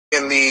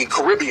In the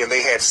Caribbean,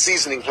 they had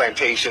seasoning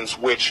plantations,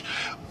 which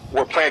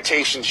were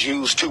plantations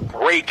used to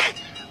break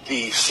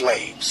the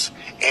slaves.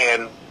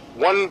 And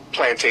one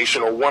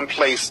plantation or one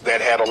place that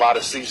had a lot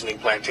of seasoning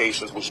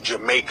plantations was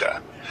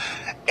Jamaica.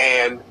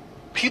 And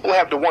people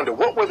have to wonder,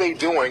 what were they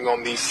doing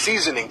on these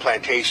seasoning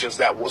plantations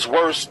that was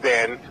worse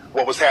than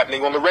what was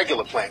happening on the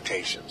regular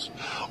plantations?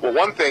 Well,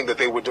 one thing that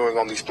they were doing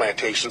on these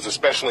plantations,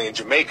 especially in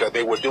Jamaica,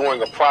 they were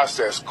doing a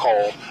process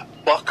called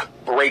buck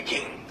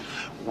breaking,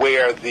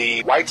 where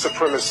the white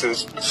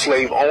supremacist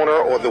slave owner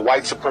or the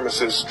white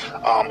supremacist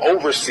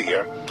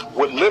overseer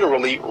would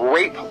literally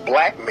rape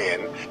black men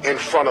in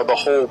front of the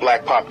whole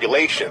black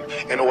population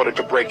in order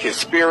to break his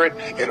spirit,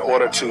 in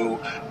order to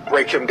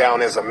break him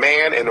down as a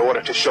man, in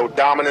order to show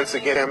dominance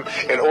against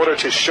him, in order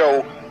to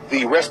show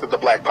the rest of the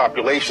black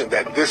population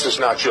that this is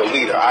not your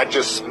leader. I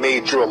just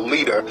made your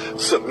leader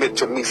submit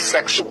to me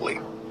sexually.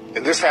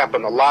 And this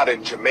happened a lot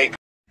in Jamaica.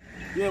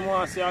 Yeah,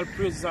 man, say all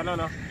praises and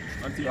honor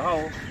unto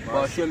Yahweh,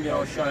 Ba'ashem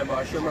Yahushai,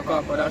 Ba'ashem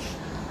Rakakadash.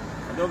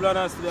 And double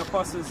honors to the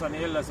apostles and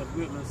the elders of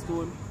Great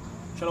Millstone.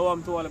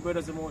 Shalom to all the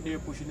brothers out there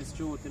pushing this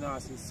truth in all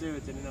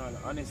sincerity and in all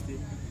honesty.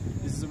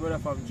 This is a brother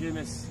from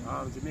James,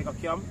 Jamaica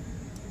camp.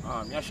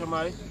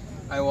 Yashamai.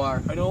 I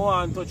war. I don't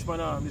want to touch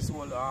on this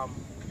whole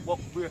buck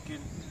breaking,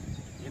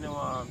 thing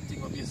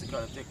of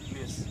basically take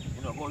place,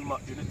 going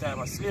back during the time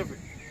of slavery,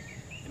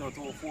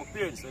 to four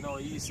parents,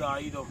 Esau,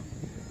 Edom,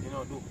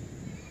 do,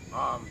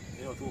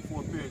 to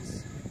four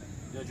parents,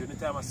 during the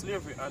time of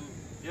slavery. And,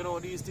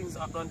 these things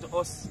happen to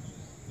us,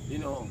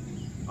 and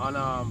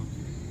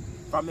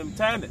from them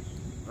time then,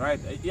 right?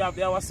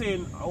 They were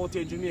saying out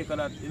in Jamaica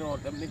that,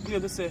 they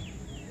claim to say,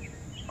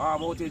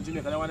 out in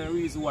Jamaica, they want the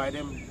reason why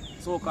them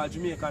so-called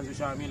Jamaicans, which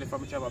are mainly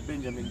from the tribe of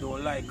Benjamin,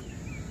 don't like,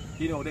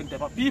 them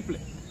type of people.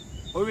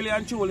 But really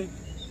and truly,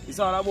 it's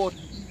all about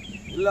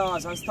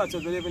laws and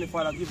statutes that Heavenly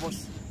Father give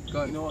us.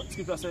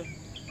 Scripture say,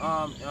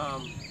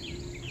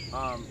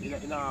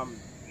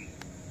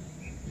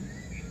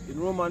 in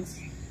Romans,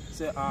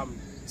 say,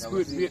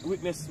 spirit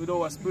witness with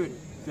our spirit.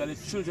 We are the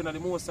children of the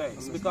Most High.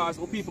 It's because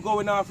what people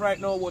going off right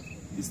now, but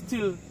it's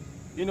still,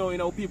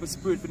 people's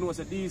spirit to know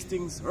that these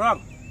things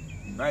wrong.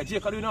 Right?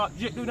 Jake doing all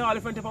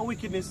different type of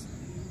wickedness.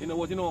 I'm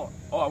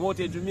out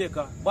in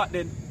Jamaica. But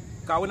then,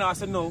 because we not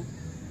say no,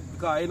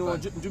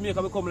 because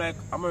Jamaica become like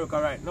America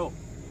right now,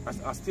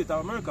 a state of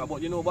America.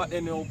 But but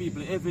then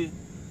people heavy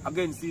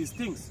against these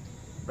things,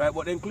 right?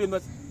 But then claim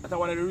that's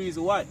one of the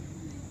reasons why.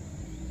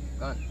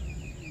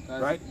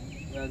 Right?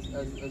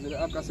 As the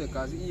Akka said,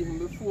 because even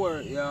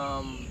before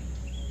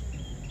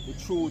the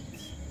truth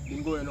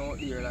been going out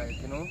there,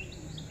 like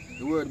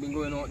the word been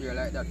going out there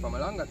like that from a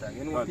longer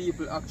time.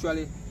 People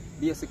actually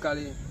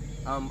basically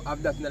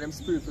have that in them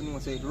spirit to know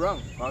say it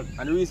wrong.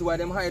 And the reason why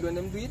them hide when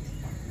them do it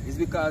is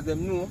because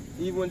them know,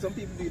 even when some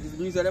people do it,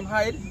 the reason them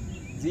hide,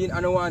 and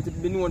don't want it to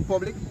be known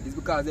public, is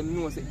because them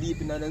know say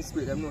deep in them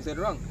spirit, them know say it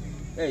wrong.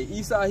 Hey,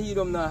 Esau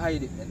Edom not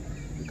hide it then.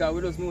 Because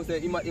we just know say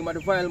him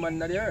the vile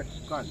man of the earth.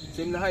 So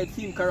him not hide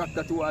film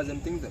character towards them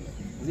things them.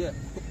 Yeah.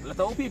 A lot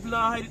of people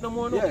not hide it no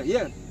more now.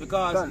 Yeah.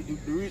 Because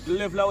the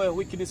level of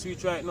wickedness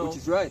reach right now. Which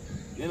is right.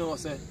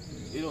 Say,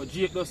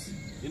 Jake just,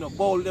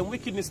 bowl them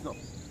wickedness now.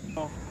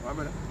 My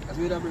brother, as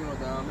we bring out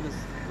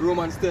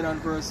Romans 10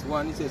 and verse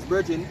 1, it says,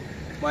 Virgin,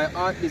 my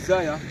heart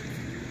desire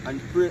and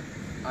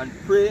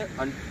prayer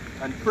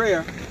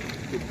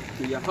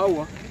to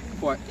Yahweh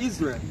for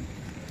Israel,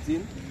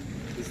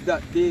 is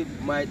that they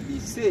might be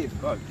saved.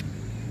 God.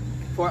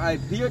 For I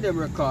bear them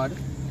record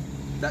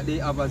that they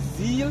have a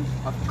zeal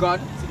of God.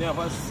 So they have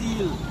a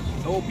zeal.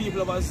 So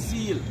people have a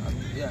zeal.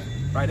 Yeah.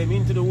 Right, them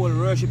into the whole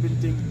worshiping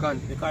thing. God.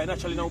 Because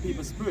naturally now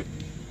people's spirit.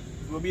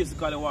 We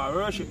basically want to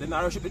worship. Then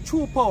I worship the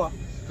true power.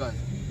 God.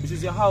 Which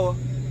is Yahweh.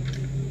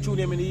 True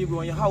name in the Hebrew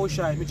and Yahweh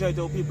Shai.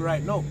 Majority of people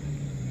right now.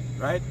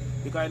 Right?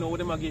 Because I know what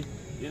them again.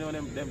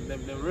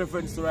 Them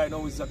reference to right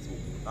now is that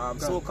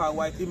so-called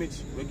white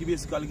image. We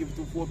basically give it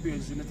to four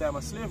periods in the time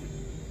of slavery.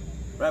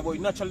 Right? But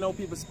naturally now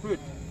people's spirit.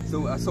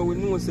 So we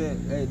know say,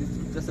 hey, this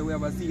is just a way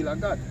of a zeal of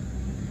God.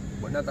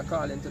 But not a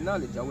calling to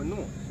knowledge. And we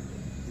know.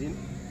 See?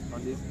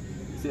 On this.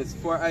 It says,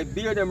 for I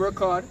bear them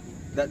record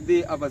that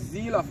they have a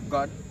zeal of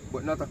God,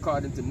 but not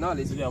according to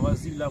knowledge. So they have a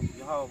zeal of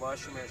Yahweh,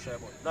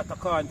 but not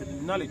according to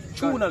the knowledge,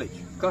 true knowledge.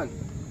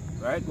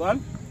 Right, go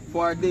on.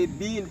 For they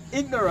being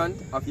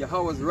ignorant of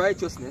Yahweh's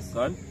righteousness,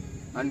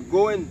 and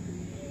going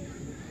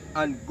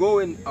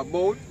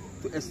about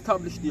to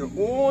establish their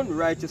own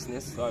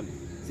righteousness,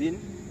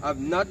 have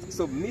not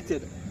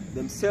submitted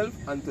themselves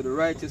unto the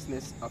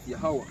righteousness of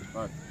Yahweh.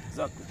 Right,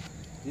 exactly.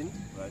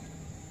 Right.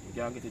 You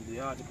can get into the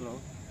article now.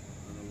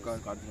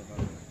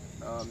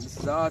 This is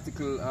the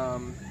article,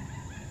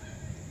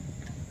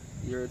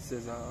 here it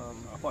says,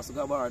 Apostle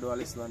Gabar do a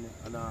listen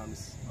on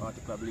this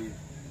article, I believe,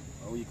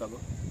 a week ago.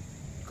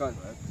 Right,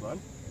 go on.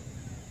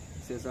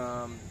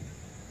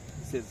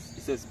 It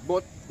says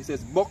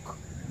buck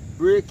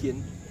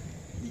breaking,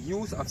 the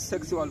use of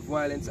sexual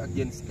violence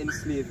against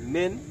enslaved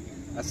men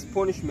as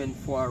punishment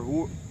for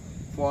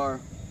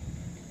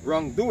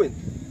wrongdoing.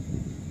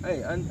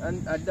 Hey,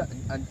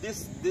 and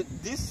this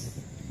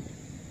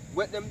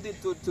what them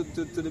did to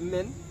the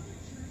men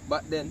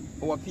back then,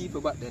 our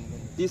people back then,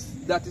 man.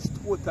 That is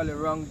totally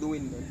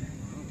wrongdoing, man.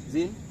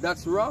 See?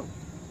 That's wrong.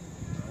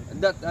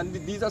 And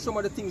these are some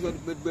of the things where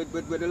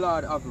the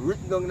Lord have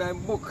written down in the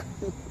book.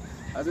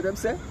 That's what them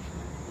say.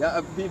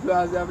 Yeah, people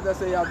have to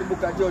say you have the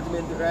book of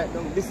judgment right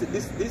now.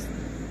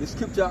 The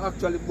scripture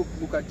actually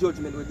book of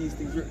judgment where these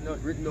things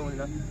written down, you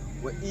know,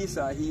 where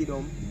Esau,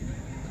 Edom,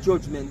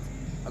 judgment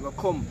are gonna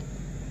come.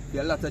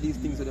 There are a lot of these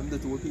things that them do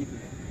to people.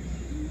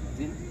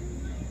 See?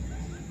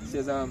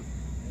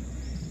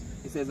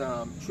 It says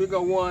trigger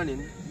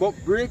warning, but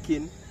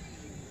breaking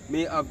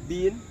may have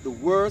been the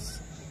worst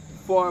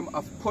form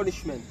of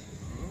punishment.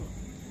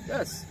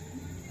 Yes.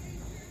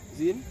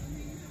 See?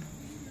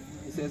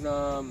 It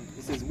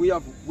says we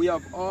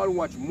have all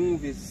watched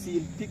movies,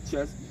 seen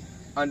pictures,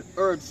 and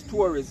heard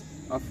stories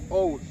of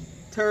how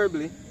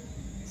terribly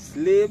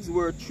slaves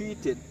were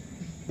treated,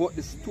 but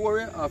the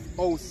story of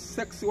how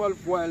sexual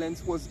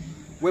violence was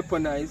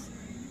weaponized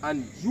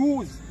and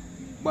used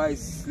by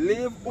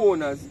slave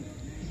owners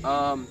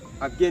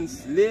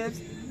against slaves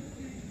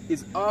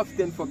is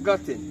often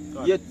forgotten.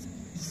 Yet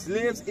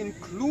slaves,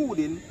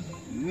 including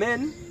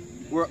men,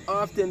 were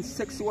often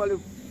sexually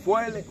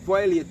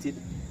violated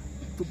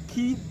to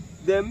keep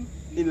them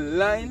in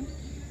line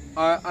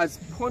or as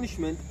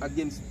punishment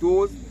against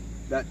those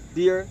that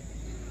dare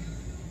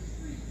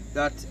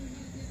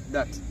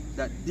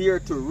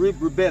to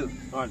rebel.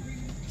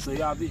 So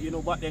you have the, you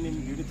know, back then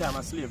in the time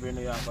of slavery, you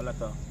know, you have a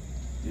lot of,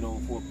 you know,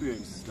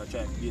 foreparents that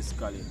try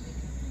basically,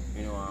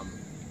 you know,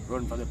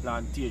 run for the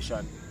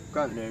plantation,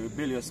 you know,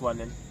 rebellious one,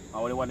 and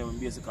all the one them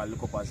basically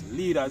look up as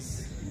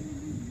leaders,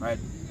 right?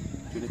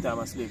 During the time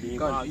of slavery,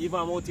 even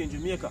out in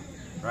Jamaica,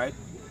 right?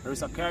 There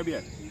is a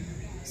Caribbean.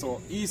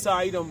 So Esau,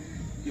 Edom,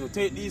 you know,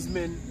 take these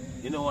men,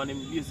 you know, and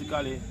them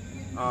basically,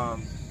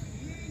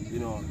 you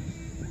know,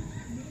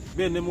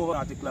 bend them over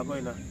article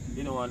going on,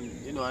 you know,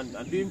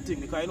 and do him thing,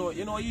 because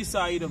you know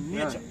Esau, Edom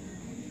nature,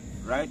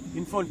 right?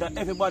 In front of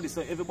everybody,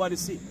 so everybody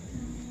see,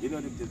 you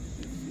know,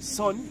 the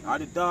son or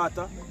the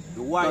daughter,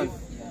 the wife,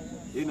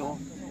 you know,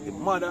 the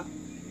mother,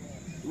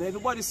 you know,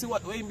 everybody see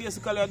what he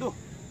basically do.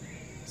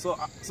 So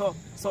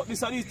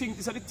these are the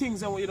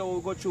things that, you know,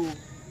 we go through,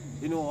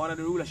 you know, under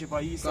the rulership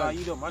of Esau,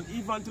 Edom, and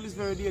even until this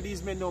very day,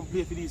 these men don't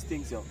play for these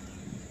things, yo.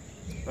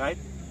 Right?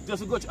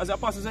 Just go, as a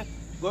pastor said,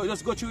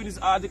 just go through this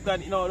article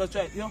and, you know, just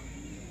try, you know,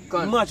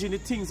 imagine the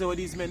things that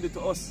these men do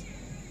to us,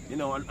 you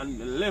know, and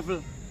the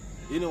level,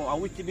 you know, of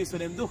wickedness that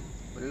them do.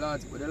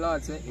 But the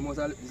Lord said, he must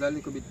is a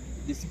little bit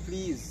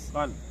displeased.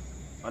 And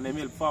they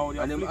will forward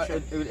the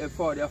affliction. They will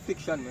forward the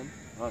affliction, man.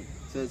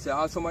 So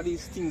all some of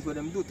these things what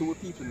them do to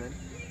people, man.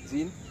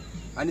 See?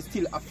 And it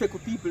still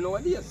affect people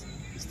nowadays.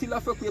 It still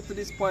affect you up to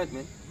this point,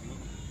 man.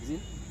 See?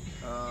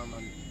 And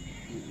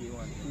you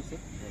want to say?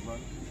 Yeah, man.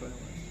 Which one?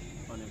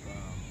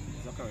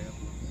 Zachariah.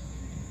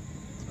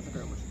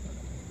 Zachariah much?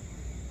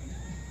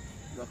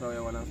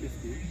 Zachariah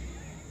 150.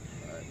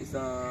 It's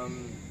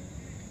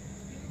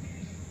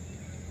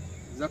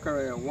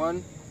Zachariah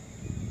 1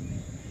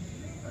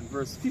 and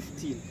verse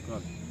 15.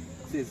 God.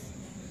 It says,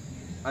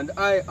 and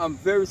I am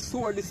very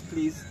sore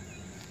displeased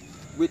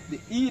with the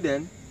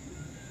Eden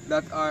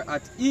that are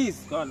at ease.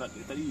 God,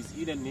 that is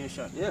Eden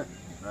nation. Yeah.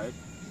 Right?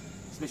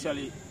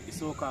 Especially the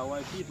so-called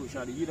white people, which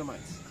are the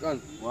Edomites.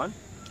 God. One.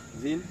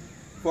 Then,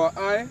 for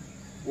I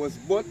was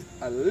but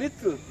a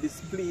little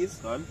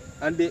displeased, God.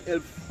 And they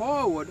held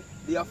forward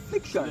the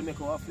affliction. So they make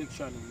our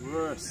affliction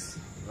worse.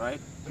 Right?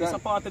 It's a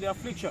part of the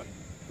affliction.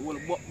 The whole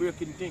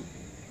butt-breaking thing.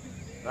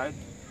 Right?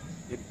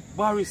 The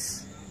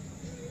Boris.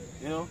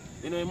 You know,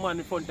 a man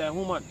in front of a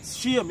woman.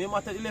 Shame. You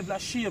matter the level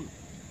of shame.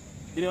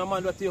 You know, a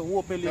man that you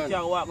hope he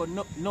can't walk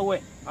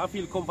nowhere. I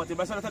feel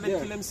comfortable. So that they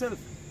kill themselves.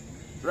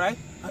 Right?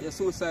 Yeah,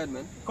 suicide,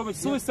 man. Commit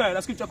suicide. Yeah.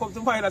 That scripture comes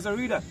to mind as a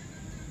reader.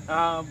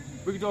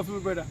 Bring it off for me,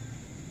 brother.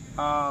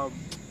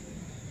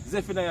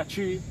 Zephaniah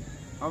 3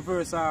 and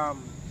verse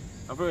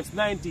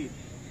 19.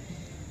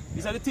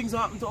 These are the things that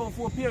happen to our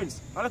foreparents.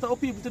 A lot of our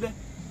people today,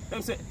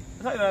 them say,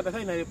 that's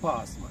in the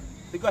past, man.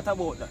 They got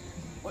about that.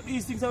 But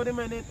these things are the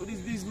men,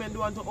 these men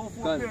do unto our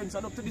foreparents,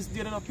 and up to this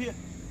day they're not here.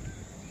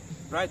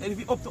 Right? And if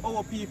it's up to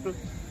our people,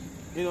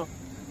 you know,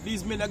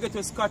 these men are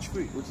getting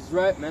scotch-free. Which is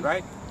right, man.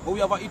 Right? But we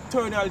have an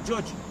eternal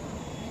judge.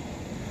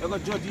 They're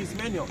going to judge these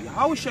men now.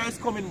 How shall is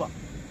coming back?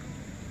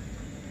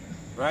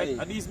 Right? Hey.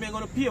 And these men are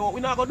going to pay. We're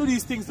not going to do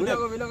these things to them.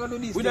 We're not going to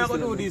do these things. We're not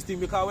going to do these things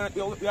because,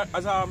 we are,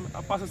 as a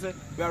pastor said,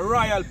 we are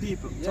royal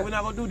people. Yeah. So we're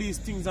not going to do these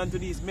things unto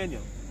these men.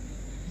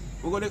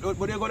 But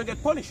they're going to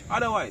get punished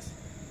otherwise.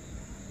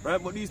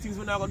 Right? But these things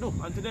we're not going to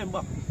do unto them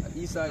back.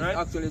 Esau right?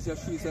 Actually says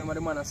she said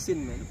the man has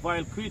sin, man.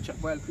 Vile creature.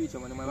 Vile creature,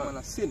 man. The man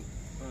has sin.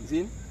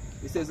 See?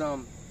 It says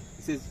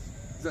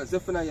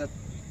Zephaniah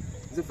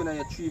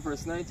 3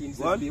 verse 19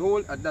 says,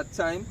 behold, at that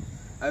time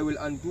I will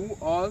undo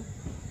all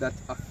that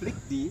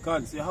afflict thee.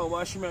 Can't see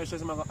how Shemaiah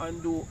says I'm going to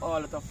undo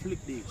all that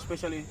afflict thee,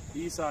 especially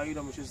Esau,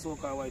 Edom, which is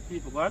so-called white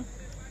people. Go on.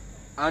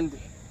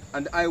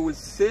 And I will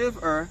save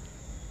her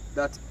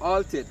that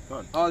altered,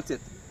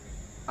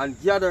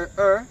 and gather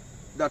her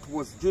that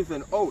was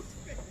driven out.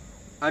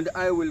 and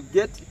I will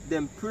get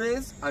them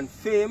praise and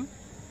fame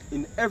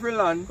in every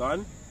land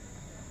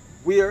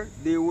where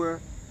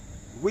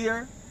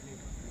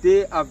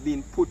they have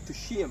been put to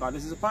shame. And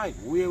this is the point.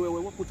 Where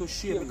we put to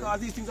shame. Because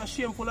these things are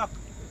shameful.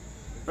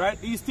 Right?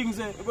 These things,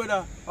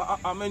 brother,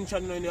 I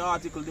mentioned in the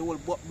article, the whole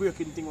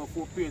breaking thing of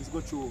 4 parents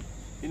go through,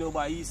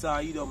 by Esau,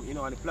 Edom, and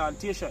the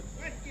plantation.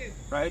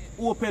 Right?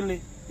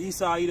 Openly,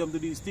 Esau, Edom do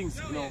these things,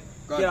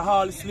 Get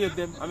all the slave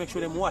them and make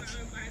sure them watch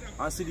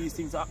and see these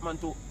things happen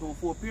to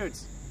 4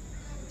 parents.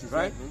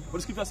 Right? But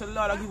the scripture said, the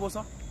Lord will give us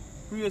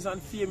praise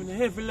and fame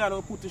in every land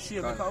we put to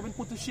shame. Because we've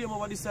been put to shame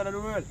over this side of the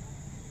world.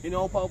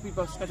 How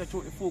people scattered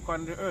through the folk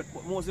on the earth,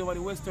 but most over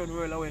the western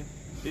world away,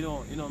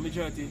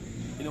 majority,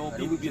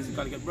 people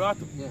basically get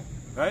brought up. Yeah.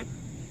 Right?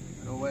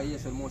 Where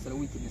yes, and most of the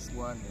wickedness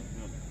go on there.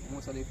 Yeah.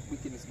 Most of the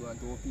wickedness go on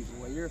to our people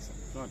who are here.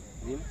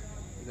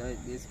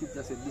 The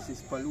scripture said this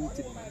is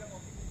polluted, man.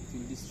 It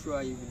will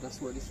destroy even that's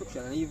what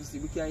destruction. And even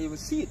we can't even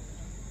see it.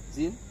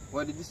 See?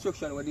 What the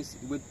destruction what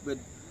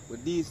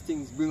these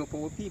things bring up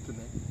our people,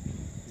 man.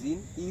 See?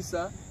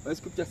 Esau, the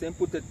scripture said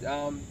put it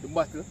the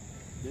bottle.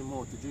 The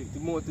more to drink. The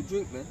more to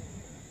drink, man.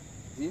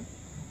 See?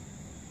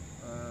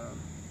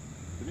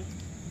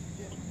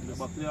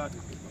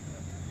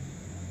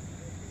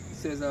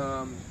 It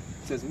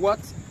says what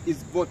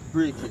is but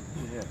breaking.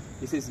 Yeah.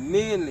 It says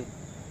mainly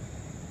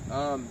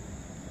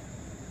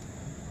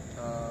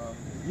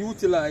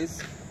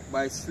utilized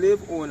by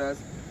slave owners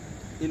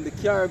in the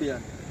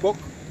Caribbean. Buck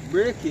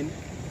breaking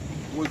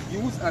was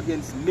used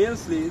against male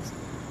slaves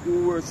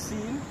who were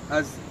seen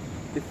as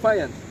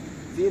defiant.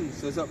 Zin?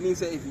 So that means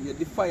that if you're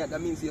defiant,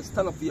 that means you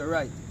stand up for your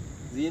right.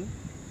 Zin?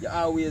 You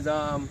always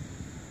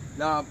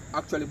now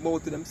actually bow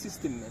to them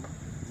system, man.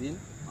 Zin?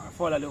 Or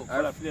follow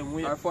for them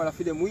way. Or follow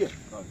for them way.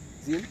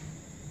 Zin?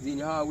 Zin,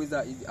 you always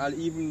that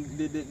even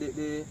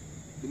the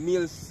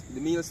male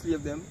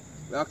slave them,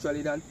 we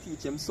actually don't teach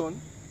them son,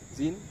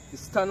 Zin, to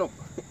stand up.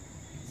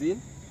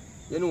 Zin?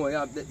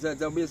 Yeah,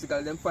 they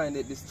basically them find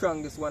it the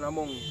strongest one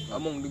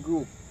among the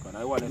group. And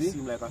I want to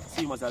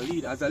seem as a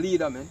leader. As a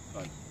leader, man.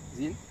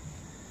 Zin?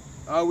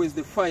 Always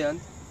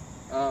defiant.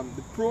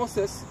 The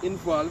process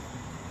involved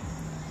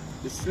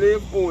the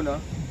slave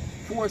owner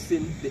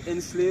forcing the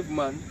enslaved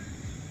man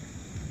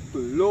to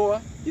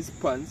lower his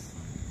pants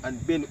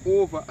and bend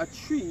over a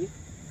tree.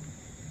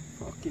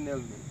 Fucking hell,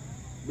 man.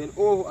 Bend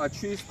over a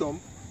tree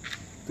stump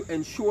to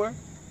ensure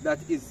that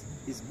his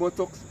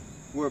buttocks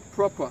were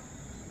propped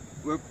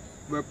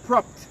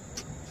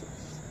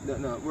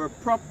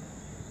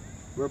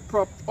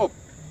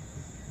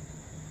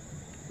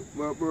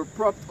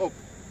up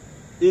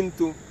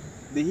into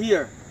the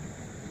hair.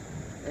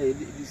 Hey,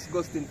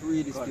 disgusting to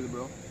read this still,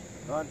 bro.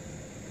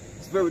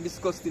 It's very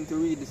disgusting to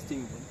read this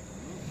thing, man.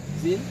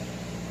 See?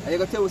 And you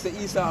gotta tell us that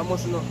Esau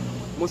must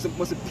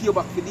pay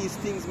back for these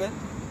things, man.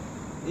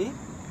 Eh?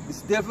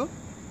 This devil,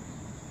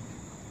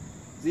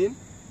 see?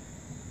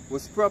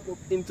 Was propped up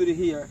into the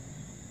hair.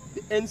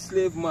 The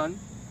enslaved man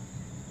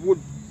would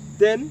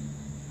then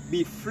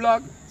be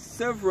flogged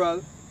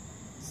severely.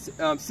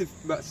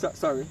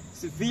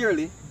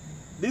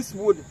 This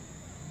would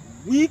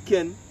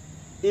weaken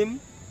him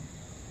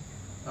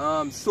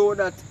so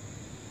that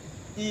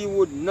he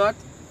would not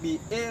be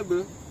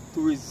able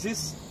to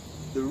resist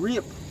the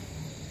rape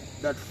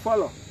that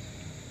followed.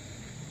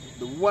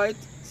 The white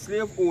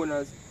slave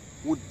owners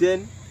would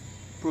then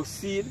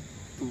proceed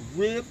to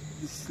rape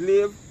the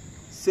slave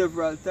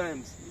several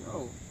times.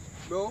 Yo,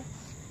 bro.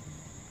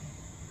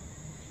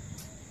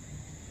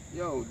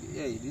 Yo,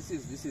 hey, this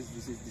is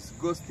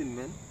disgusting,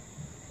 man.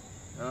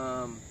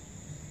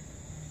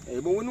 Hey,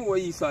 but we know what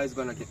Esau is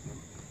gonna get, man.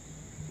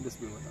 Just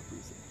bring what I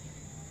say.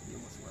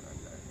 Amos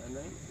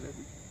 1:11.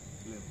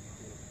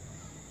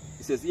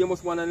 It says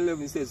Amos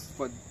 1:11. It says,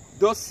 "For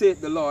thus saith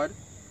the Lord,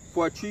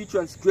 for 3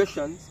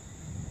 transgressions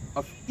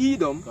of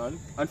Edom,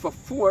 and for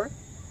 4,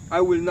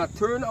 I will not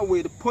turn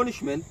away the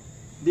punishment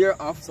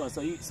thereof." So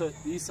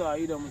Esau,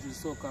 Edom is the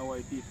so-called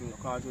white people,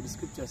 according to the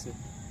scripture said,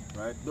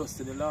 right? Thus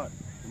to the Lord,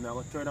 and I'm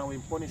going to turn away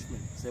in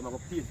punishment. So I'm going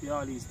to pay for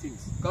all these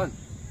things. Gone.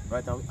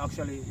 Right? I'm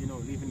actually,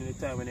 living in a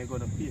time when they're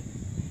going to pay.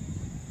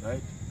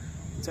 Right?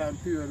 The time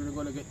period when they're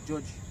going to get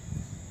judged.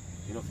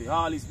 For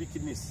all this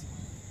wickedness.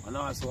 And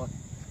also,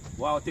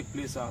 what will take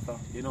place after,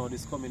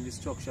 this coming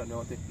destruction that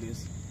will take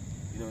place.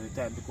 The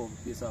time to come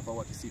place after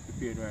what you see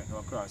prepared right now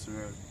across the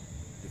world.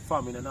 The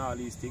famine and all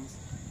these things.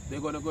 They're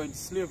going to go into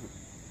slavery.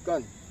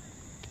 Gone.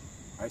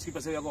 Right?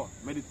 People say, you go,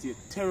 meditate,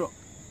 terror.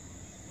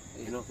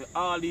 For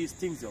all these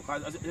things.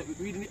 Because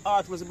reading the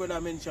articles the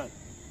brother mentioned,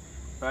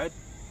 right?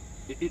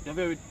 It's a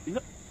very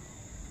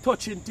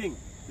touching thing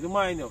to the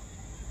mind,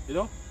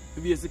 to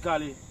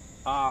basically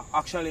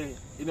actually,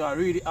 I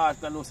read the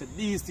article and know that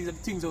these things are the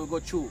things that we go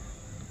through.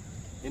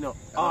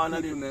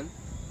 Honor these men,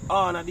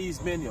 honor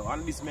these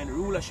men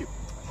rulership.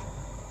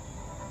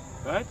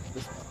 Right?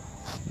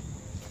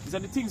 These are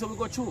the things that we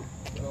go through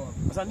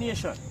as a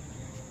nation.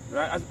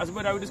 Right? As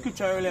brother read the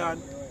scripture earlier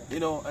on,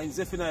 in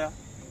Zephaniah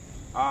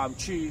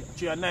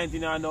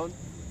 3:19 and down.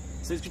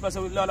 So the scripture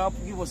says, Lord,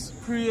 give us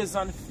praise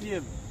and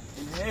fame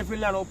in every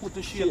land we put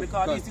to shame,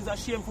 because these things are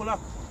shameful.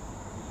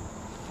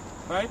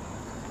 Right?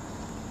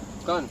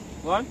 Gone.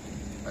 One?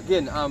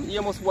 Again,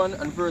 Amos 1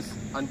 and verse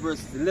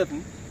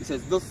 11, it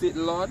says, Thus saith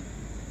the Lord,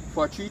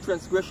 for 3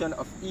 transgression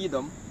of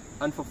Edom,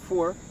 and for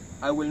 4,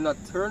 I will not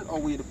turn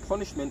away the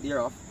punishment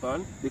thereof,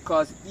 Gone.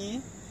 because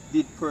he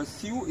did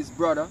pursue his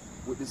brother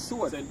with the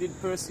sword. So he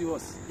did pursue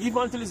us.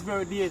 Even until this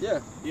very day, Yeah.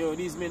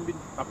 these men did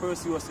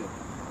pursue us,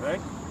 right?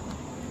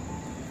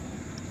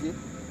 See?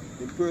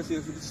 They pursue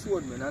us with the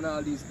sword, man, and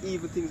all these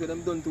evil things that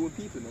them done to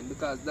people, man,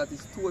 because that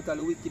is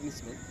total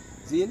wickedness, man.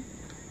 See?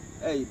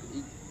 Hey,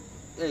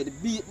 the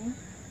beating,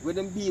 when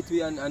them beat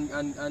we and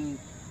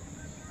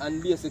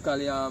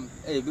basically,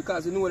 hey,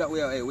 because we know that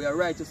we are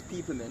righteous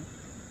people, man.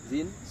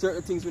 See?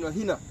 Certain things we know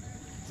hinna.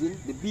 See?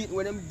 The beating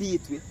when them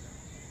beat we,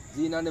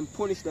 see, and them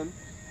punish them,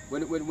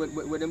 when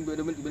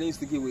they used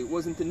to give away, it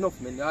wasn't enough,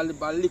 man. All the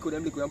liquor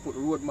and put the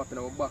road map in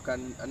our back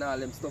and all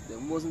them stuff,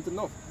 them wasn't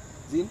enough.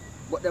 See?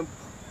 But them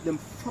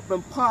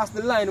pass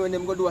the line when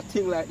them go do a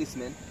thing like this,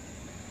 man.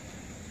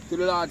 To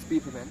the Lord's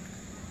people, man.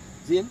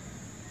 See?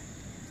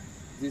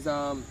 This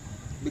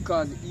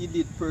because he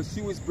did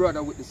pursue his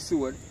brother with the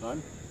sword,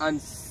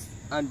 and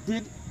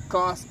did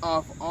cast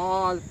off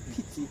all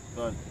pity,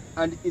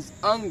 and his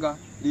anger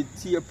did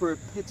tear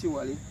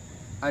perpetually,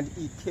 and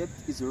he kept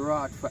his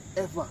rod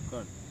forever.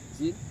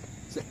 See?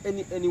 So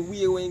any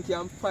way where you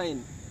can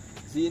find,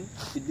 see,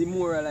 to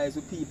demoralize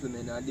the people,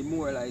 man, and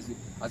demoralize it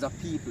as a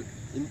people,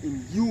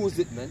 in use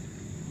it, man.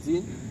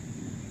 See?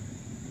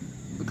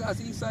 Because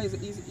Esau is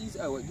the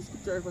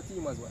scripture for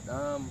team as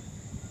well.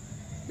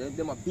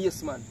 Them a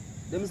base man.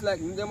 Them is like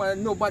them are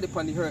nobody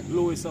upon the earth.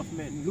 Lowest of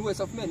men.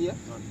 Lowest of men, yeah.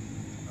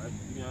 Alright,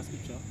 give me a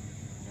scripture.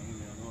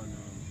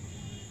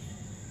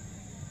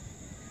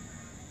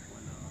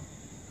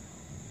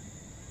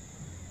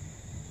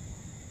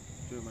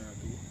 Jeremiah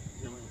 2.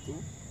 Jeremiah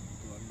 2.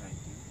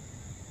 19.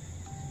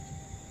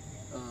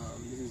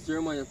 This is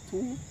Jeremiah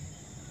 2.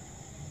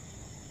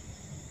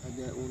 And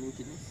their own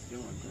wickedness.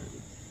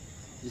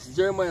 This is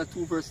Jeremiah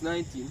 2 verse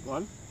 19.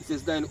 One. It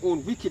says, Thine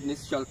own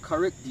wickedness shall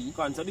correct thee.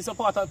 So this is a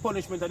part of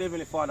punishment of the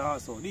Heavenly Father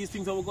also. These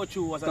things that we go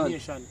through as a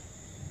nation,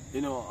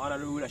 you know, under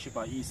the rulership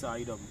of Esau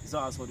Edom, is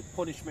also the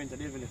punishment of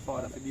the Heavenly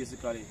Father for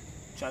basically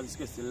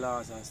transgress the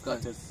laws and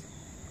statutes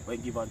when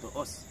given to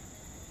us.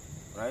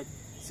 Right?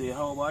 Say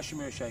how about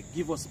Shemir shall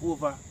give us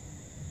over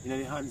in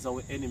the hands of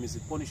our enemies to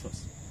punish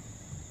us.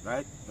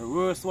 Right? The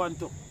worst one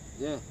too.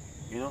 Yeah.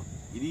 You know,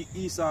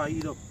 Esau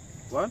Edom.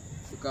 What?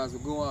 Because we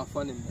go off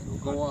on him, man. We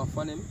go off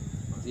on him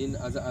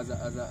as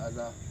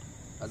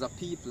a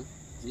people.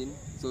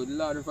 So the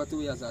Lord referred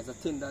to us as a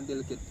tender and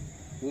delicate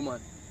woman.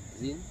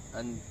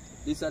 And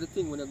these are the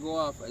things when you go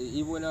off,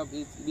 even when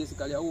it's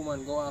basically a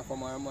woman go off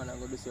from her man and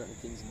go do certain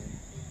things,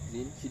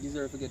 man. She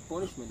deserves to get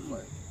punishment for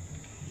it.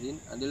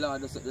 And the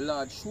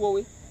Lord show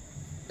it,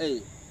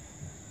 hey,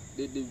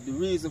 the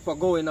reason for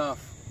going off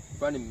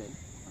from him, man.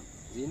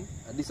 And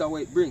this is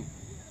what it brings.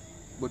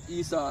 But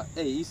Esau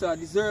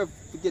deserved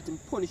to get him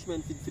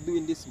punishment for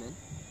doing this, man.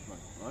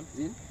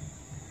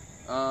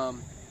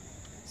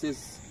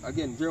 Says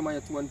again,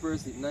 Jeremiah 2 and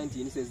verse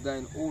 19, it says,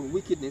 Thine own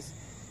wickedness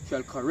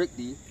shall correct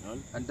thee,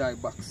 and thy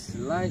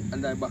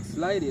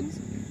backslidings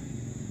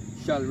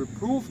shall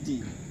reprove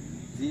thee.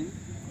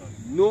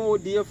 Know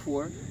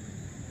therefore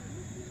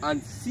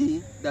and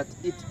see that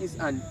it is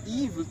an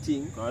evil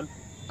thing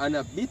and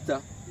a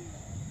bitter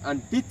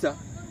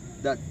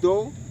that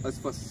thou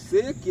hast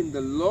forsaken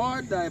the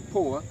Lord thy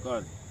power,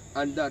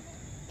 and that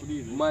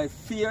my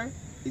fear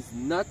is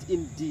not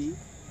in thee,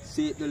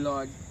 saith the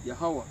Lord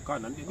Yahweh.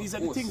 These are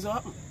the things that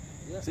happen.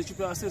 Yeah. So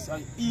Scripture says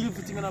an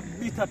evil thing and a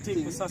bitter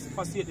thing to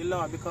forsake the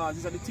Lord, because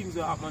these are the things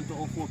that happen to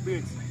our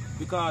foreparents.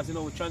 Because, you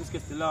know, we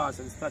transgress the laws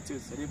and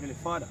statutes of the Heavenly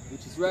Father.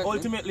 Which is right.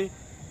 Ultimately,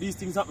 these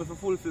things happen for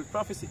fulfill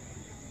prophecy.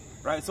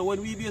 Right? So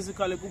when we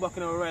basically go back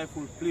in our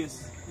rightful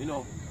place, you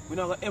know, we're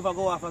not going to ever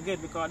go off again,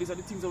 because these are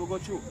the things that we go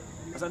through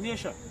as a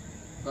nation.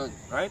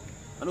 Right?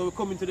 And now we're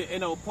coming to the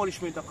end of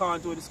punishment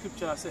according to what the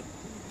scripture said.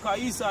 Because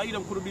Esau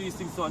Edom could do these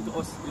things done to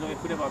us, you know,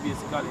 if we never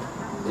basically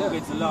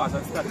against the laws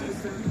and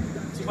statutes.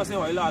 So if I say,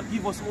 well, Lord,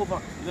 give us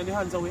over in the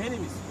hands of our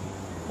enemies.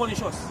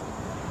 Punish us.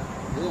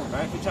 Yeah.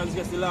 Right? To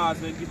transgress the laws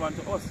when given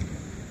to us.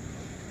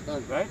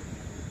 Right?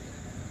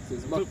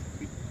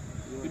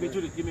 Give me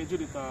Judith.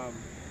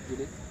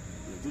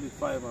 Judith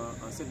 5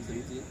 and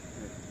 17. Yeah.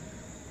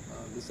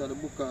 This is the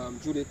book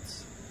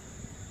Judith.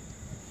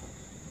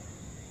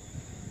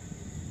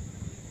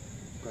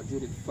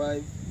 Judith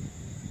 5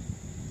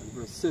 and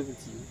verse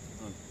 17.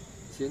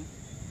 It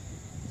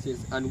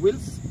says, And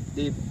whilst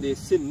they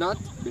sin not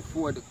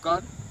before the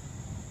God,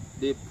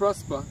 they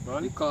prosper,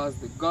 because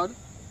the God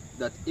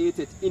that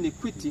hateth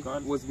iniquity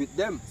was with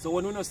them. So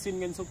when we not sin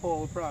against the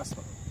power, we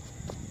prosper.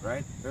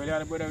 Right? Earlier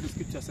the brother of the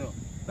scripture said,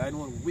 Thine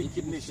own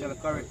wickedness shall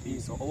correct thee.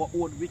 So our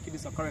own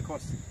wickedness shall correct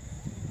us.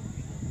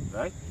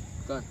 Right?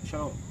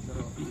 Shalom.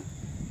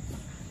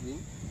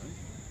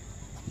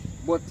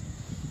 But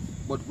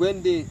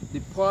when they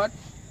depart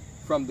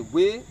from the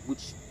way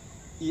which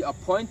he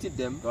appointed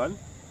them,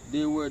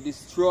 they were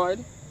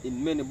destroyed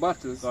in many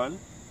battles,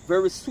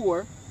 very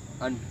sore,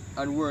 and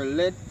were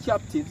led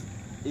captive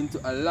into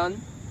a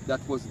land that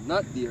was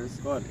not theirs,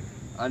 God.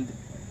 and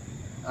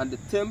the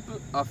temple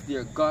of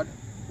their God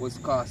was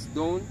cast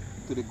down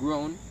to the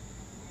ground,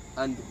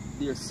 and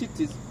their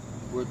cities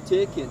were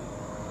taken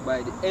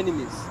by the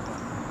enemies.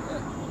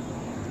 Yeah.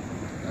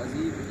 As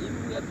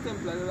even we had the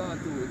temple and the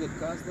Lord too, we get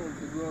cast down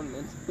to the ground,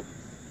 man.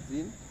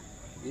 See?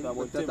 See?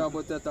 But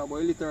that's about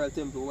a literal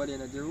temple over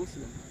there in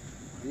Jerusalem.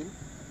 See? In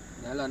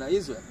the land of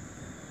Israel.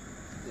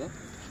 Yeah?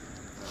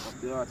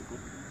 Up the article.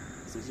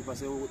 So if I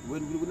say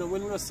when we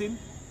not sin,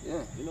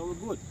 Yeah. you know we're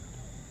good.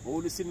 But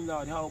when we sin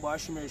now, how about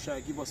Shemir shall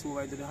give us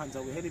over into the hands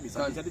of our enemies?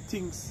 And these are the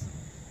things.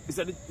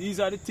 These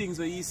are the things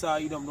where Esau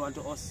Edom do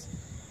unto us.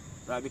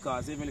 Right?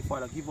 Because Heavenly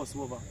Father give us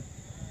over,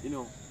 you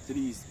know, to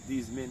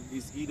these men,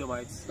 these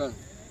Edomites. Can.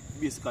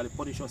 Basically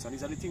punish us, and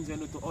these are the things they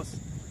do to us.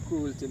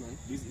 Cruelty, man.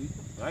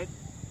 Right?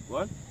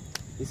 What?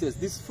 He says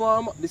this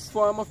form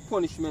of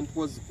punishment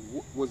was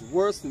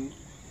worsened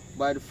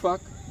by the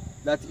fact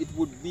that it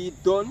would be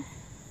done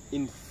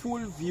in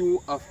full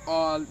view of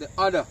all the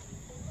other.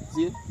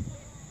 See?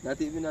 Not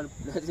even in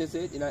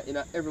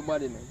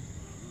everybody, man.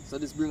 So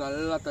this brings a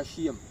lot of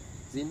shame.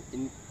 See?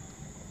 In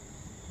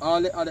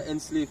all the other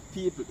enslaved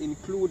people,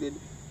 included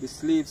the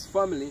slave's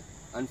family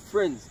and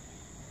friends.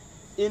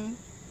 In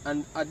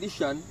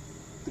addition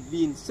to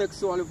being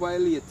sexually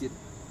violated,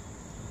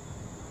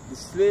 the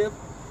slave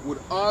would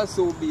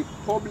also be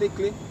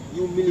publicly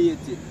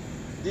humiliated.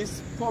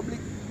 This public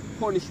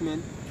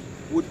punishment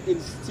would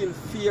instill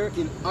fear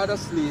in other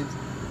slaves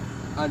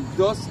and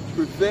thus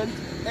prevent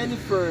any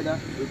further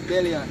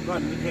rebellion.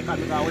 God,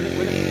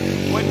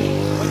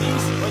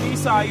 when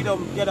Esau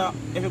Edom gather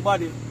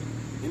everybody,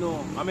 you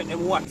know, I mean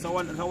them what? So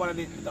one of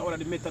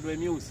the methods we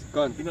use.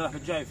 You know, like to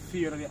drive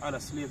fear of the other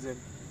slaves then.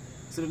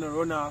 So they don't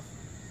run off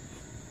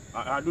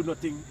or do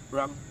nothing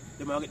wrong,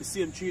 they might get the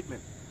same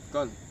treatment.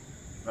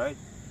 Right?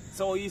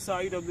 So Esau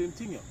Edom doing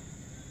thing here.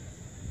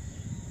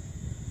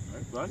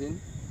 Right? What?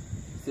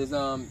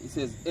 It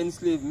says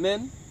enslaved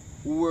men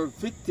who were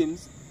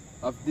victims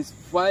of this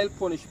vile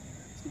punishment.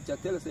 Scripture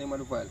tells us I'm a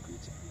vile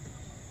creature.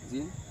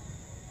 See?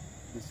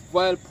 This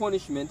vile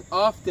punishment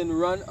often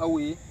ran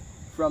away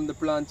from the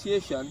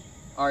plantation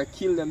or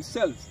killed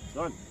themselves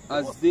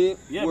as they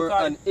were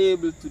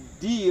unable to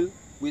deal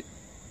with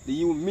the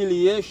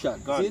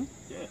humiliation. See?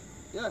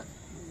 Yeah.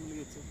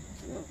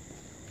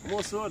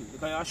 Most run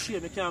because you're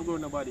ashamed, you can't go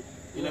to nobody.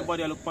 You know,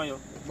 nobody look upon you.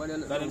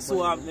 That them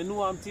so harm, they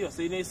know harm to you.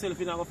 So you know yourself,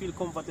 you're not going to feel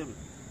comfortable.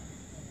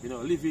 You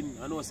know, living,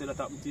 I know say that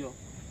happened to you.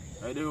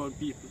 Right, their own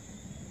people.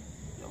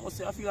 You must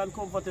say, I feel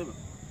uncomfortable.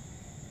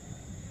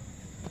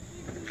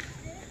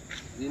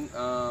 Then,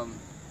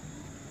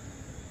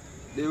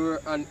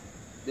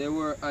 they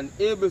were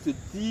unable to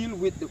deal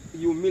with the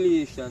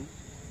humiliation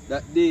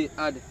that they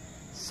had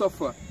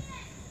suffered.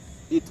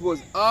 It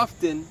was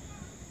often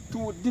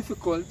too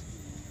difficult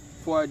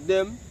for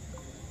them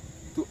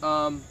to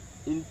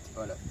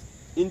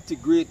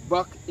integrate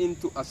back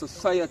into a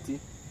society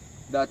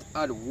that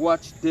had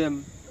watched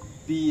them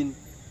being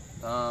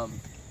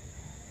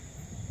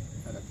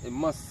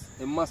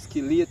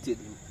emasculated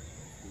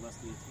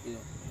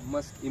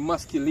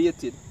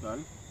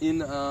in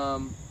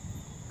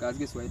because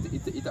guess what,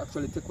 it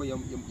actually take away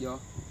you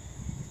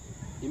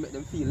make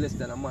them feel less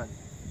than a man.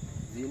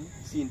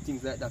 Seeing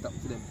things like that happen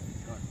to them.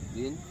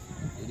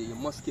 Your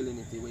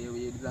masculinity where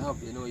you didn't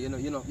have, you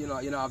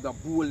don't have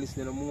that boldness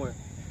anymore.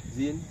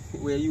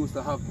 Where you used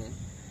to have, man.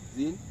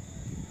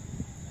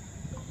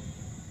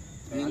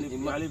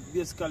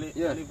 Basically,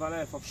 live a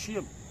life of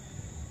shame.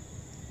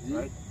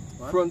 Right?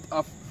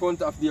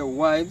 Front of their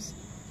wives,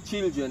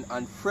 children,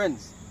 and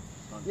friends.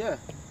 Yeah.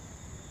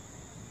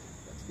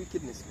 That's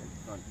wickedness, man.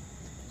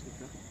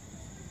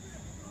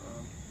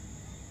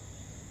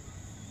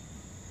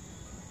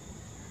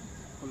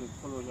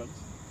 Colossians.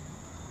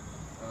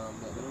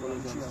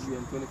 Colossians 3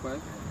 and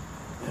 25.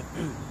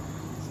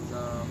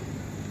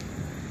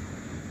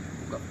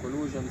 This is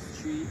Colossians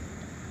 3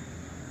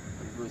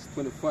 and verse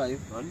 25.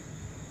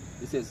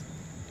 It says,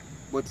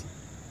 But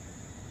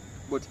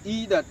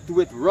he that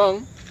doeth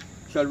wrong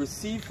shall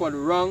receive for the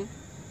wrong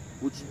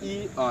which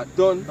he hath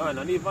done.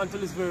 And even until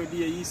this very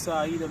day,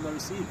 Esau Edom not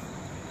receive.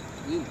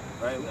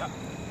 Right? We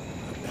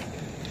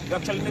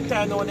actually in the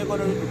time now when they're going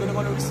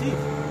to receive.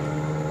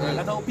 Right?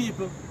 That's how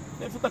people,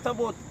 they forget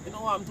about, you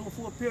know, I'm to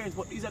four parents,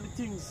 but these are the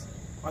things,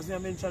 as I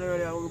mentioned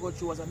earlier, we go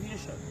through as a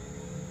nation.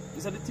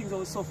 These are the things that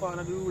we suffer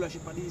under the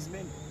rulership of these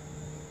men.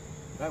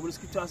 Right? But the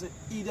scripture says,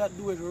 he that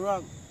doeth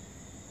wrong.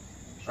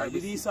 Right?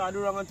 Did Esau do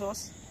wrong unto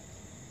us?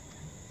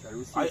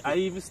 Are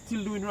you even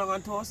still doing wrong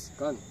unto us?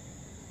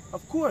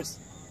 Of course.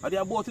 Are they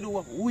about to do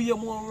way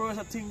more worse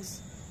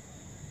things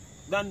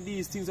than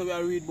these things that we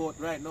are reading about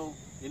right now,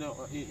 you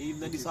know,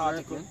 even in this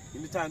article,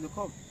 in the time to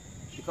come.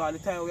 Because the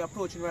time we are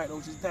approaching right now,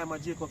 which is the time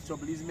of Jacob's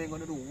trouble, these men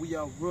going to do we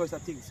are worse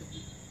things.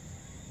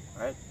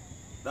 Right?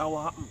 That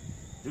what happened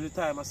during the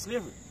time of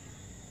slavery.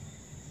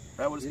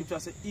 Right? What the scripture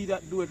says, he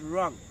that doeth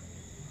wrong.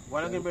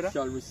 What again, brother?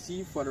 Shall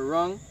receive for the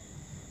wrong.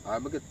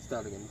 I'm going to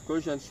start again.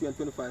 Colossians 3 and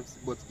 25.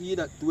 But he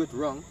that doeth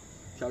wrong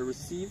shall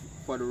receive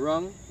for the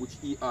wrong which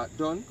he hath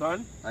done.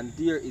 And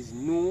there is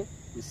no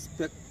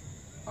respect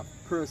a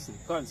person.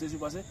 Can see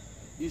what say?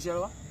 You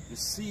shall what? You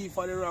see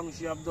for the wrongs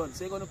you have done.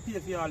 So you're gonna pay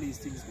for all these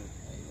things, man.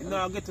 You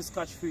now get to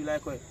scotch free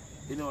like what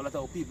you know a lot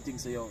of people think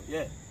say, yo,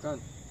 yeah. Can.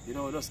 You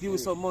know, just give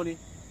us some money.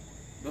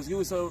 Just give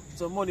us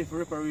some money for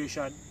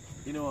reparation,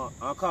 you know,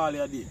 and call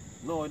you a day.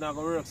 No, it's not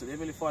gonna work. So the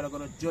Heavenly Father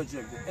gonna judge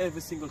them for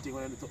every single thing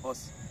when they do to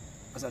us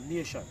as a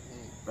nation.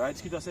 Right?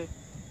 Scripture say,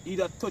 he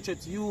that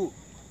toucheth you,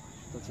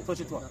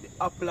 touch it what? The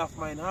apple of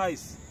mine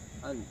eyes.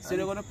 So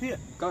they're gonna pay.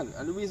 Can.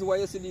 And the reason why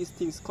you see these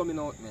things coming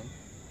out, man,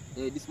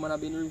 this man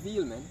have been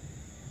revealed, man.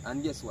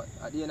 And guess what?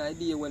 At the end of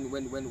the day, when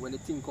the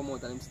thing come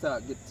out and him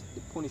start get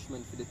the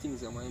punishment for the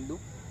things him want to do,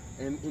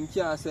 him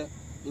can't say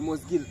he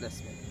was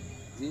guiltless, man.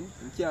 See?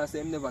 Him can't say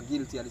him never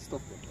guilty of the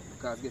stuff, man.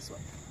 Because guess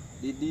what?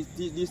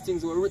 These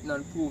things were written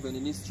and proven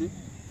in history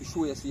to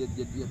show you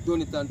you've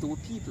done it unto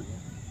people,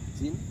 man.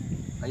 See?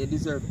 And you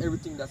deserve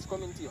everything that's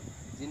coming to you.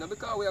 See? Now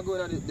because we are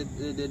going on the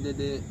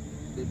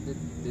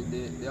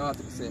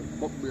article say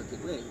buck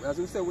breaking way. As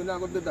we say, we're not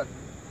going to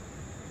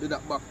do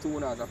that back to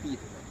one as a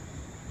people.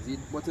 See?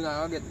 But you know,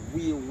 I get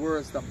way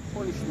worse the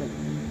punishment.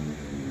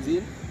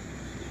 See?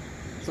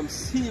 Some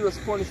serious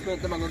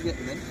punishment them are gonna get,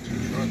 man.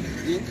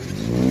 See?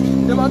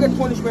 Them are get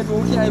punishment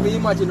we can't even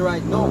imagine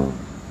right now.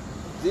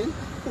 See?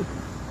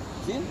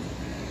 See?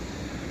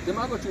 Them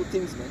are go through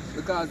things, man.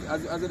 Because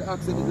as it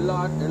acts the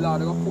Lord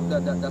gonna put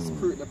that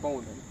spirit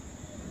upon them.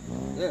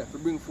 Yeah, to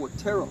bring forth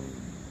terror.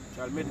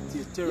 Shall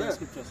meditate terror, yeah.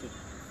 Scripture say.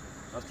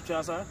 What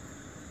scripture say?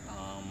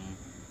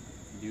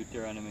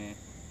 Deuteronomy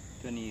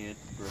 28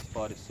 verse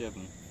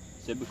 47.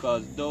 Say,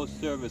 because thou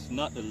servest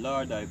not the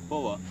Lord thy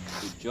power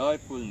with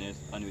joyfulness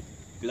and with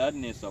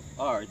gladness of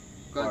heart,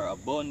 for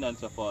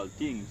abundance of all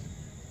things,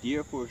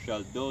 therefore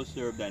shalt thou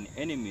serve thine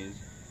enemies,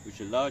 which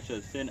the Lord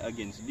shall send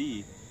against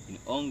thee, in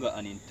hunger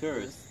and in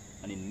thirst,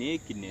 and in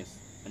nakedness,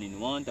 and in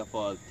want of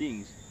all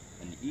things,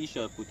 and he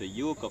shall put a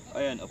yoke of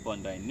iron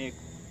upon thy neck,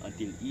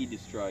 until he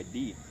destroy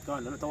thee.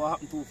 God, that's what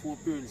happened to four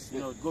parents, you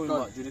know, going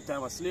back during the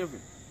time of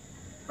slavery.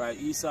 Right,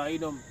 Esau, you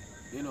know,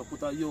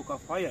 put a yoke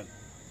of iron.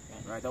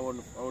 Right, around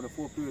the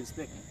four parents'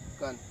 neck.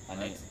 Right.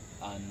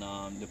 And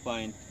the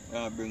point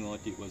I bring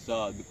out it was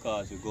all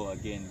because we go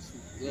against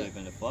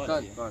even the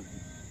Father. Yeah,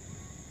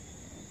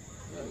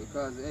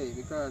 because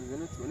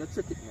when you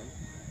trick it, man,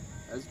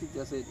 as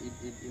Scripture said,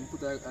 it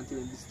put it until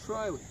it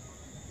destroy it.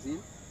 See?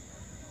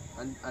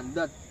 And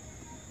that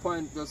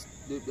point just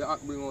the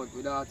act bring out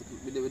with the article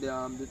with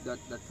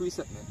that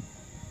precept, man.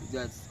 It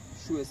just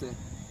show you say,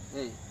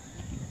 hey,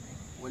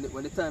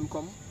 when the time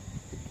come.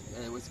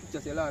 When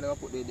Scripture say, Lord, I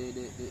put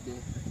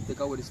take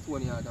away the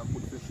stone yard and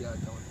put the flesh yard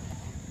down.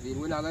 Then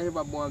we're not going to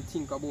ever go and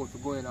think about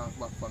going off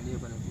back from the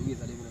heaven and raise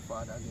the Heavenly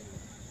Father again.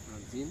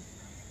 See?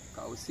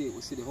 Because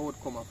we see the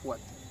outcome of what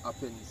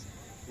happens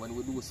when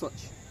we do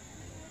such.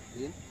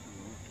 See?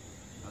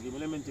 I'll give me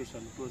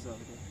Lamentation close out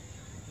there.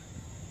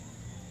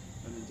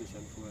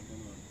 Lamentation 4 and 1.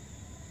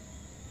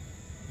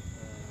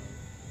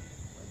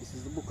 This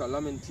is the book of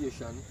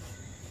Lamentation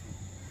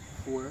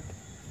 4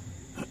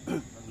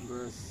 and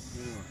verse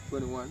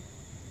 21.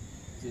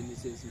 Then it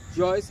says,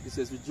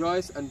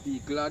 rejoice and be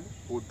glad,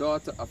 O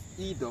daughter of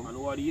Edom. And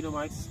who are the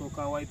Edomites,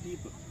 so-called white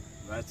people.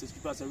 Right? So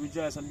Scripture says,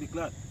 rejoice and be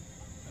glad.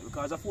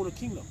 Because of the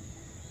kingdom.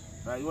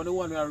 Right? You are the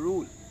one who are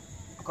ruled.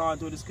 According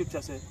to what the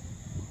Scripture says,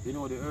 you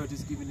know, the earth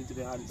is given into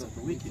the hands of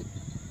the wicked.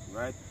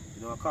 Right?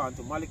 You know, according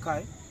to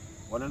Malachi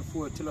 1 and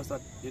 4 tell us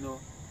that, you know,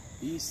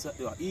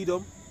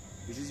 Edom,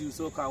 which is you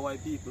so-called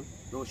white people,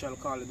 thou shalt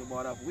call in the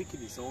mother of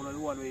wickedness. So only the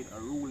one way to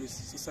rule this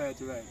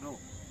society right now.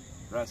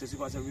 Right? So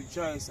Scripture says,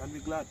 rejoice and be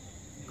glad.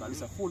 Because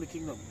it's a full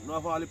kingdom. You don't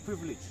have all the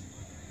privilege.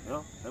 You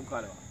know? Them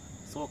call it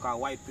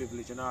so-called white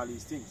privilege and all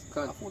these things. It's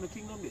a full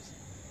kingdom this.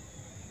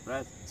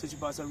 Right? So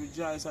Scripture says,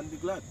 rejoice and be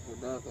glad. O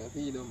daughter of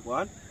Edom.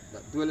 What?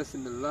 That dwelleth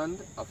in the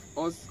land of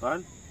Uz.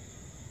 Can?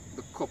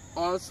 The cup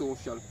also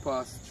shall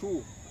pass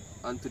through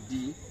unto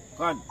thee.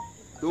 Can?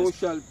 Thou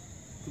shalt.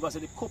 Because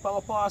the cup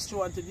will pass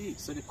through unto thee.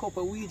 So the cup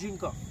we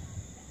drink of.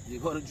 You're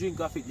going to drink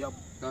of it. You're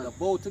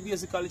about to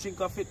basically drink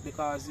of it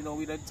because, you know,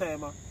 with that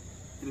time,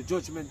 the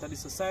judgment of the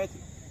society.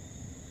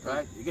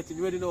 Right? You're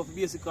getting ready now to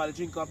basically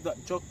drink of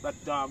that jug, that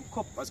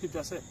cup, as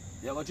Scripture said.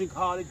 You're going to drink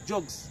all the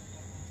jugs.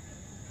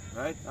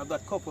 Right? Of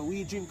that cup where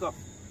we drink of.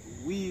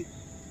 We,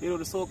 you know,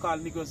 the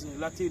so-called Negroes,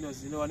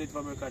 Latinos, you know, Native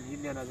American,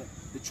 Indians,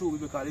 the true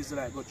biblical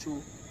Israelites go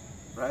through.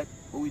 Right?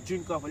 But we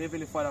drink of and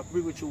Heavenly Father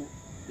bring with you.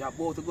 You're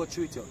about to go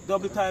through it.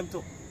 Double time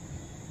too.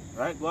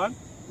 Right? Go on.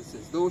 It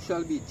says, thou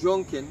shalt be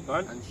drunken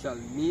and shalt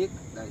make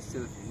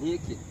thyself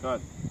naked.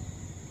 God.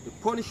 The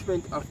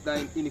punishment of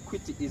thine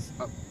iniquity is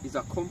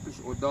accomplished,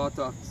 O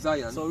daughter of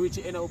Zion. So reach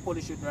the end of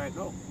punishment right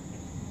now.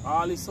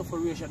 All this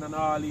sufferation and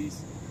all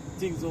these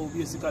things that we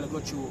basically go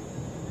through,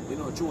 you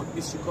know, through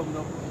history coming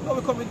up. Now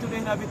we're coming to the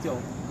end of it,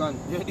 yo.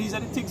 Yeah, these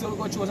are the things that we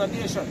go through as a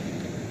nation.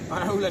 And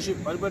our rulership,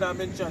 and the brother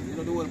mentioned, you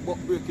know, the whole buck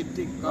breaking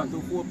thing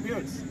to 4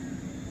 parents.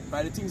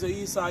 Right, the things that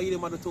Esau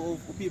Edom are to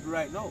people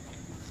right now.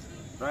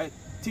 Right?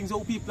 Things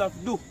that people have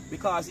to do.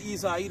 Because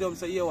Esau Edom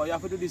say, yo, you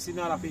have to do this in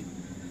order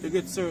to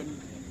get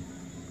certain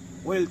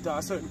wealth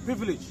or certain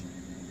privilege.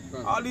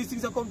 All these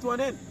things have come to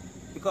an end.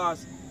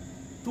 Because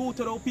 2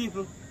 of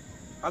people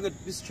are going to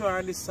destroy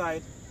on this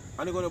side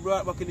and they're going to bring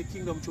it back in the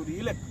kingdom through the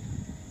elect.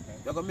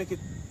 They're going to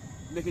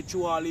make it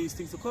through all these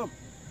things to come.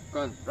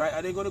 Right?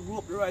 And they're going to grow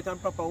up the right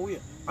and proper way.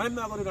 And I'm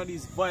not going to do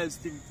these vile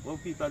things when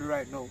people are doing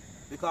right now.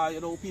 Because,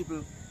 you know,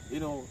 people, you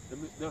know,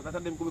 none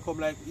of them could become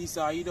like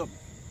Esau Edom.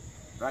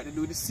 Right? They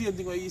do the same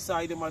thing what Esau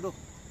Edom do.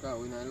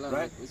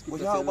 Right? But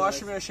you have about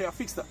Shemir share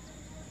fix that.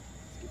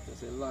 Scripture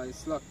say lie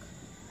slack.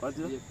 What's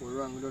it? Therefore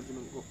wrong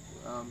judgment go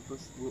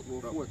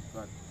forth.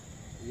 Right.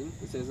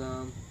 It says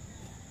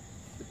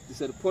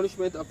the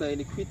punishment of thy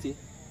iniquity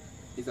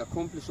is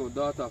accomplished, O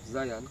daughter of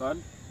Zion.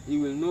 God. He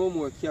will no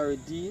more carry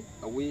thee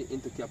away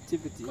into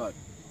captivity. God.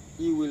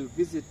 He will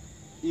visit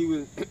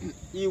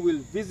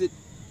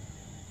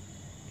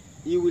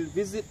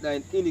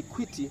thine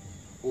iniquity,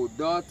 O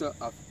daughter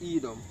of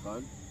Edom.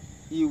 God.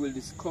 He will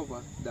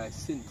discover thy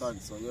sins.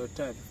 God, so your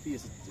time to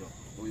face it, yo.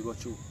 But we go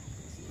through.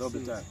 Double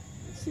time.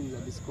 The sins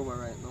are discovered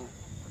right now.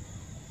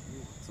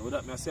 So with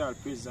that, I say all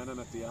praises and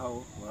honor to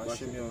Yahweh.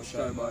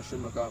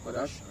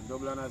 And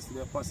double honors to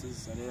the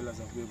apostles and the elders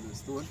of Bible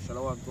Stone.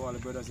 Shalom to all the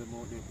brothers and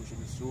out there pushing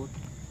the truth.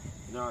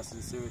 In all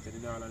sincerity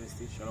and in all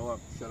honesty. Shalom.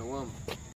 Shalom.